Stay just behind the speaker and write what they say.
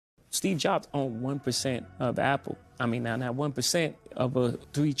Steve Jobs owned 1% of Apple. I mean, now 1% of a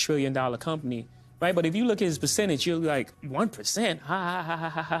 $3 trillion company, right? But if you look at his percentage, you're like, 1%? Ha, ha, ha, ha,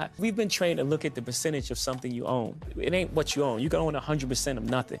 ha, ha. We've been trained to look at the percentage of something you own. It ain't what you own. You can own 100% of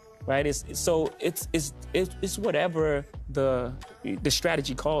nothing, right? It's whatever the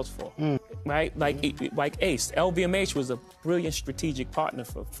strategy calls for, right? Like Ace, LVMH was a brilliant strategic partner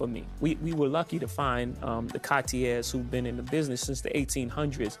for me. We were lucky to find the Cartiers who've been in the business since the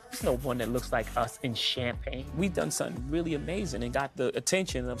 1800s. There's no one that looks like us in champagne. We've done something really amazing and got the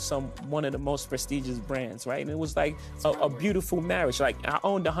attention of one of the most prestigious brands, right? And it was like a beautiful marriage. Like, I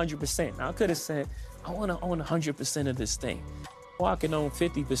owned 100%. I could have said, I want to own 100% of this thing. Or I can own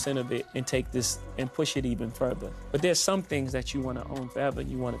 50% of it and take this and push it even further. But there's some things that you want to own forever,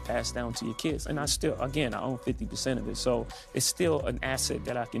 you want to pass down to your kids. And I still, again, I own 50% of it. So it's still an asset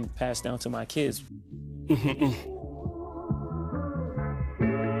that I can pass down to my kids.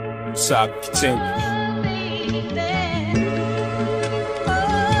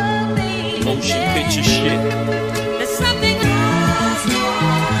 Motion picture shit.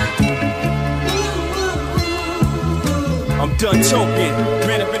 I'm done talking,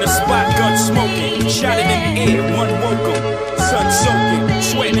 ran up in a spot, gun smoking, shot it in the air, one woke him, sun soaking,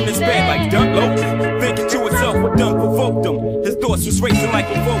 sweating in his bag like Dun Logan, thinking to himself what done provoked him, his thoughts was racing like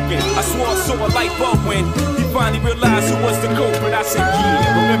a Vulcan, I swore I saw a light bulb when he finally realized who was the culprit. I said,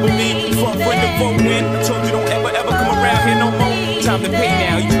 yeah, remember me, from friend to vote when, I told you don't ever come around here no more, time to pay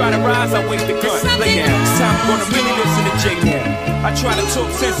now, you try to rise, I wave the gun, lay down, it's time I'm gonna really listen to Jay now. I try to talk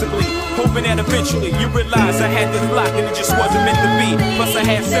sensibly, hoping that eventually you realize I had this locked and it just wasn't meant to be. Plus I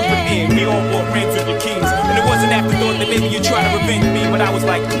had sympathy and we all bought rings with your keys. And it wasn't afterthought that maybe you try to revenge me, but I was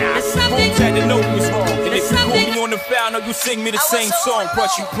like, nah, folks had to know you was wrong. And if you call me on the foul, no, you sing me the same song,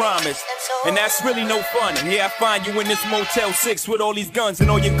 plus you promise. And that's really no fun. And here I find you in this Motel 6 with all these guns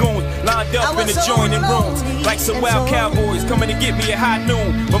and all your goons lined up in the joining rooms. Like some wild cowboys coming to get me at high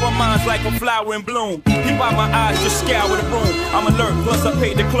noon. But my mind's like a flower in bloom. Peep out my eyes, just scour the room. I'm alert, plus I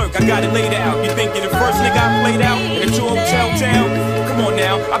paid the clerk, I got it laid out. You think you're the first nigga I played out in a 2-hotel town? Come on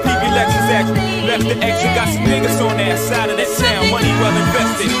now, I peep your Lexus at you. Left the exit, got some niggas on that side of that town. Money well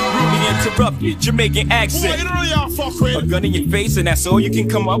invested, rudely interrupted, Jamaican accent. A gun in your face and that's all you can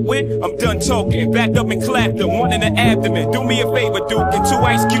come up with? I'm done talking, backed up and clapped them, one in the abdomen. Do me a favor, Duke, and 2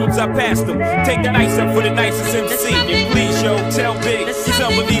 ice cubes I passed them. Take the ice up for the nicest MC. And please, yo, tell Big, he's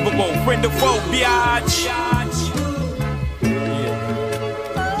unbelievable. Friend of foe, biatch.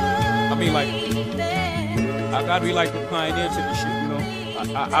 I mean, like, I gotta be like the pioneer to this shit, you know?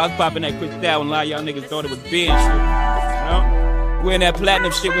 I was popping that quick style and a lot of y'all niggas thought it was beer and shit, you know? Wearing that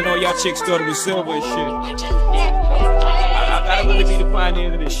platinum shit when all y'all chicks thought it was silver and shit. I gotta really be the pioneer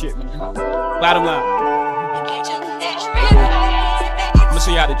to this shit, man. Bottom line. Show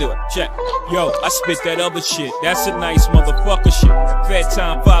you how to do it. Check. Yo, I spit that other shit. That's a nice motherfucker shit. Fed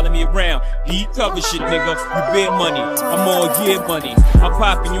time follow me around. He cover shit, nigga. You bear money. I'm all year money. I'm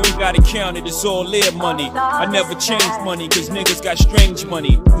popping, you ain't gotta count it. It's all live money. I never change money, cause niggas got strange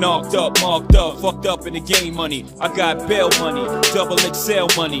money. Knocked up, marked up, fucked up in the game money. I got bail money, double XL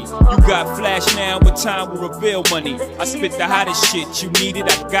money. You got flash now, but time will reveal money. I spit the hottest shit. You need it,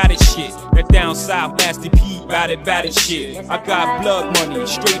 I got it shit. That down south, nasty P, batted shit. I got blood money.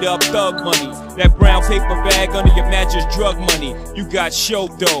 Straight up thug money. That brown paper bag under your mattress, drug money. You got show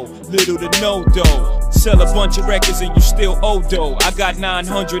dough, little to no dough. Sell a bunch of records and you still owe dough. I got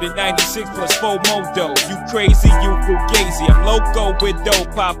 996 plus 4 more dough. You crazy, you fugazi. I'm loco with dough,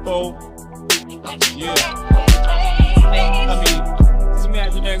 Papo. Yeah. I mean, some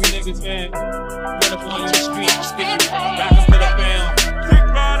imaginary niggas, man. Run up on you in the street, stick you back up to the pound.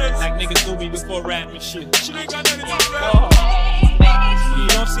 Like niggas do me before rapping shit. You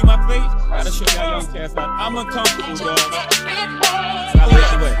don't see my face? I gotta show y'all young cats out. I'm uncomfortable, dog. I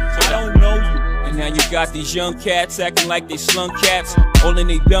don't know you. And now you got these young cats acting like they slung cats. All in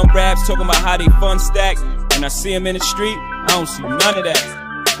they dumb raps, talking about how they fun stack. And I see them in the street, I don't see none of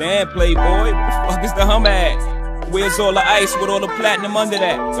that. Damn, playboy, the fuck is the hum at? Where's all the ice with all the platinum under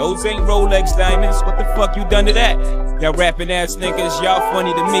that? Those ain't Rolex diamonds, what the fuck you done to that? Y'all rapping ass niggas, y'all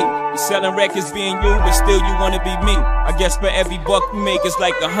funny to me. You selling records being you, but still you wanna be me. I guess for every buck you make, it's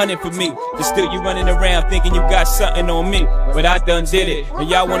like 100 for me. But still you running around thinking you got something on me. But I done did it, and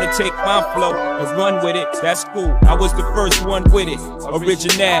y'all wanna take my flow and run with it, that's cool. I was the first one with it.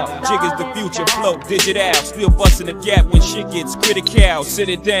 Original, jig is the future, flow, digital. Still busting the gap when shit gets critical. Sit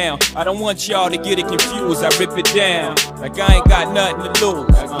it down, I don't want y'all to get it confused. I rip it down, like I ain't got nothing to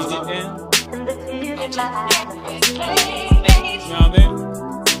lose. I get it down. You know what I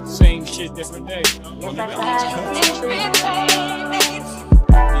mean? Same shit, different day. These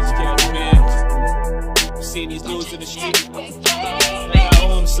cats seeing these dudes in the street. I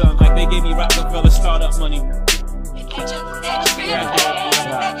owe them something, like they gave me Rockefeller startup money. Right.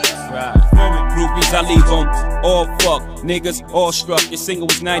 Groupies, I leave them all fucked. Niggas all struck. Your single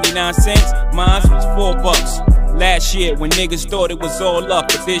was 99 cents, mine was $4. Last year when niggas thought it was all up,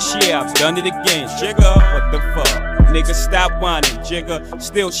 but this year I've done it again. Jigga, what the fuck? Niggas stop whining, Jigga,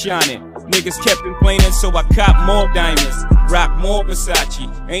 still shining. Niggas kept complaining, so I cop more diamonds. Rock more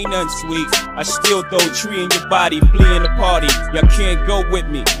Versace, ain't nothing sweet. I still throw a tree in your body, flee in the party. Y'all can't go with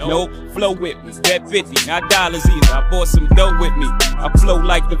me, no, flow with me. Bet 50, not dollars either. I bought some dough with me. I flow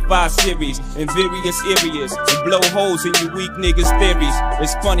like the 5 Series in various areas and blow holes in you weak niggas' theories.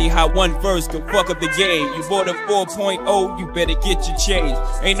 It's funny how one verse can fuck up the game. You bought a 4.0, you better get your change.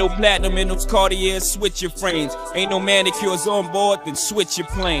 Ain't no platinum in those Cartiers, switch your frames. Ain't no manicures on board, then switch your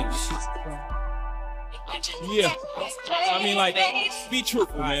planes. Yeah, I mean, like, be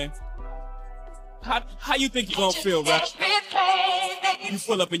truthful, man. How you think you gonna feel, right? You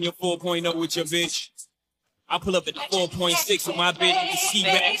pull up in your 4.0 with your bitch. I pull up at the 4.6 with my bitch with the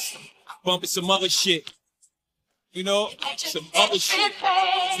C-Racks, bumping some other shit. You know, some other shit.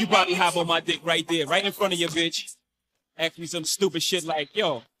 You probably hop on my dick right there, right in front of your bitch. Ask me some stupid shit like,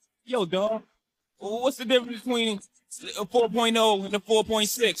 yo, dog, what's the difference between a 4.0 and a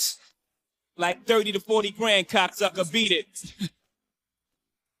 4.6? Like 30 to 40 grand, cocksucker, beat it.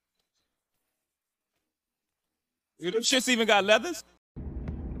 Them shits even got leathers?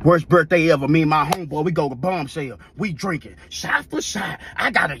 Worst birthday ever, me and my homeboy, we go to bombshell. We drinking, shot for shot. I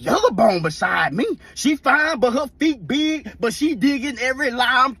got a yellow bone beside me. She fine, but her feet big, but she digging every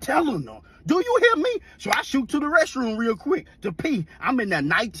lie I'm telling her. Do you hear me? So I shoot to the restroom real quick to pee. I'm in there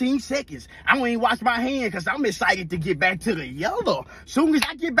 19 seconds. I don't even wash my hand because I'm excited to get back to the yellow. Soon as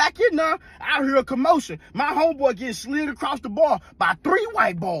I get back in there, I hear a commotion. My homeboy getting slid across the bar by 3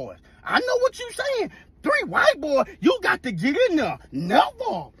 white boys. I know what you saying. 3 white boys, you got to get in there.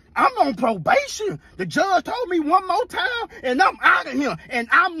 Never. I'm on probation. The judge told me one more time, and I'm out of here, and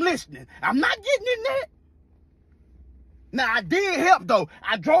I'm listening. I'm not getting in that. Now, I did help, though.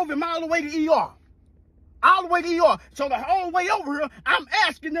 I drove him all the way to ER. All the way to ER. So the whole way over here, I'm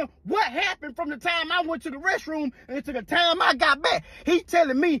asking them what happened from the time I went to the restroom and to the time I got back. He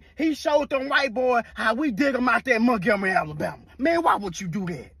telling me he showed them white boy how we did them out there in Montgomery, Alabama. Man, why would you do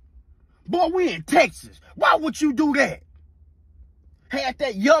that? Boy, we in Texas. Why would you do that? Had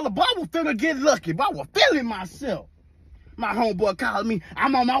that yellow, boy, I was finna get lucky, but I was feeling myself. My homeboy called me.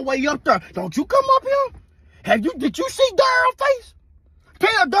 I'm on my way up there. Don't you come up here? Did you see Darryl face?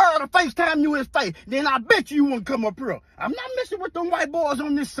 Tell Darryl to FaceTime you his face. Then I bet you wouldn't come up here. I'm not messing with them white boys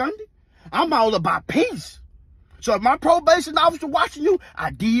on this Sunday. I'm all about peace. So if my probation officer watching you, I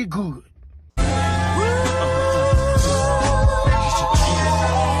did good.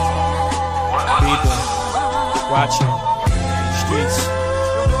 People watching streets.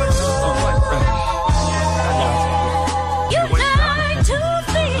 You like to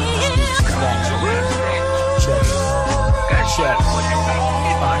Check.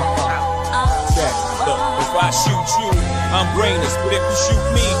 Look, if I shoot you, I'm brainless. But if you shoot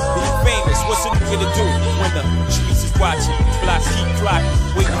me, then you're famous. What's a nigga to do when the streets is watching? Blocks keep clocking,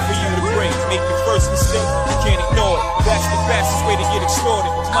 waiting for you to break. Make your first mistake, you can't ignore it. That's the fastest way to get extorted.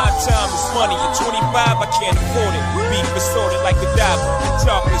 My time is money. At 25, I can't afford it. Beef assorted like a diver.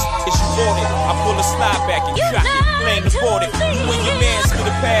 Choppers, as you bought it. I pull a slide back and cock it. Plan to board it. You and your mans get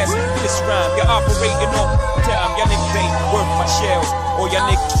a pass. This rhyme, you're operating on time. Y'all niggas ain't worth my shells. All y'all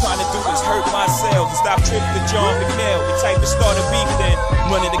niggas trying to do is hurt my cells. And stop tripping the John McNeil. The type to start a beef then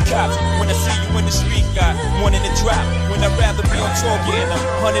running the cops. When I see you in the street, got one in the drop. When I'd rather be on tour getting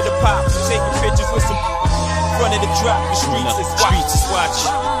 100 a pop. Taking pictures with some front of the drop. The streets is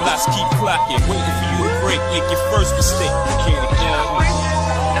watching. Blocks keep clocking. Waiting for you to break. Make your first mistake. You can't ignore it.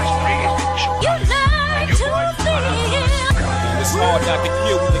 It's hard not to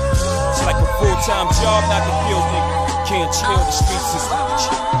kill nigga. It's like a full-time job not to kill nigga. Can't chill, the streets is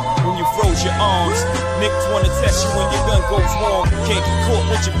watching. When you froze your arms, niggas wanna test you when your gun goes wrong. Can't get caught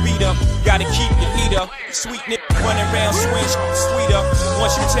with your beat up. Gotta keep your heat up. Sweet nigga running around, swing sweet up.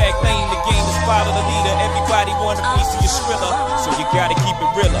 Once you tag lane, the game is follow the leader. Everybody want a piece of your thriller, so you gotta keep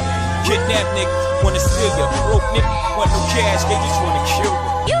it realer. Kidnap nigga, wanna steal you. Broke nigga, want no cash, they just wanna kill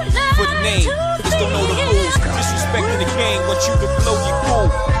you. For the name, niggas don't know the rules. Disrespecting the game, want you to blow your cool.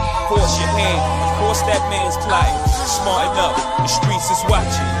 Force your hand, of course that man's plotting. Smart enough, the streets is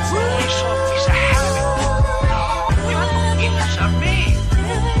watching.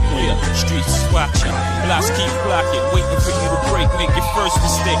 Yeah, the streets is watching. Blocks keep blocking, waiting for you to break. Make your first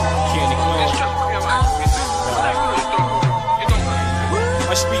mistake, can't ignore it.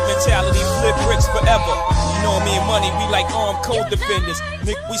 My street mentality, flip bricks forever. You know me and money, we like armed co-defenders.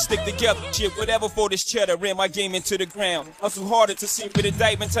 Nigga, we stick together, shit, whatever for this cheddar. Ran my game into the ground. Hustle harder to see when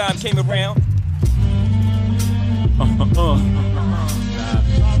indictment time came around.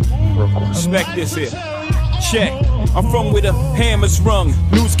 Respect this here. Check. I'm from where the hammer's rung,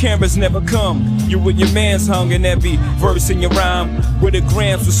 news cameras never come. You with your mans hung in every verse in your rhyme. Where the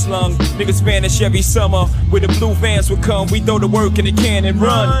grams were slung, niggas vanish every summer. Where the blue vans would come, we throw the work in the can and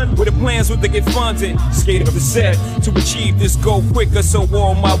run. Where the plans were to get funded, skate up the set to achieve this goal quicker, so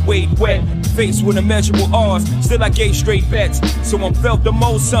all my weight wet. Faced with immeasurable odds, still I gave straight bets. So I'm felt the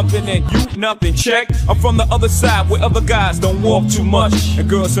most something and you nothing. Check. I'm from the other side where other guys don't walk too much, and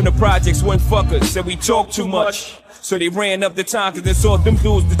girls from the projects weren't fuckers, said we talk too much. So they ran up the time cause they saw them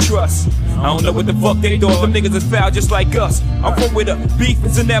dudes to trust. I don't know what the fuck they thought, them niggas is foul just like us. I'm from where the beef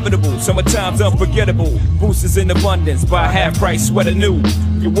is inevitable, summertime's unforgettable. Boost is in abundance, buy a half price sweater new.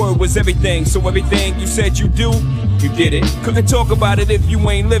 Your word was everything, so everything you said you do, you did it. Couldn't talk about it if you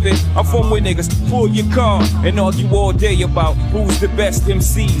ain't living. I'm from where niggas pull your car and argue all day about who's the best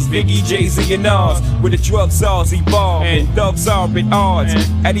MCs, Biggie, JayZ and Nas. Where the drug czars evolve and thugs are at odds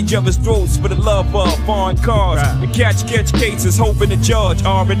at each other's throats for the love of foreign cars. The catch cases hoping the judge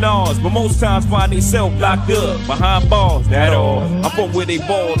R&Rs, but most times find themselves locked up behind bars. That all. I'm from where they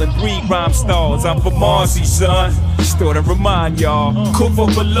ball and breed rhyme stars. I'm from Marcy, son. Just thought to remind y'all. Cook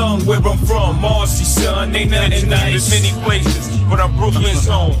up a lung where I'm from, Marcy, son. Ain't nothing nice. There's many places, but I'm Brooklyn's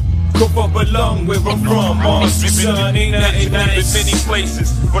home. Cook up a lung where I'm from, Marcy, son. Ain't nothing nice. There's many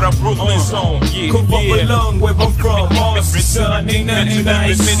places, but I'm Brooklyn's home. Cook up a lung where I'm from, Marcy, son. Ain't nothing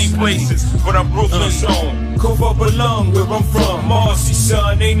nice. There's many places, but I'm Brooklyn's home. Cook up a lung where I'm from, Marcy,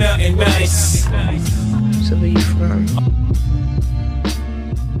 son. Ain't nothing nice. So where you from?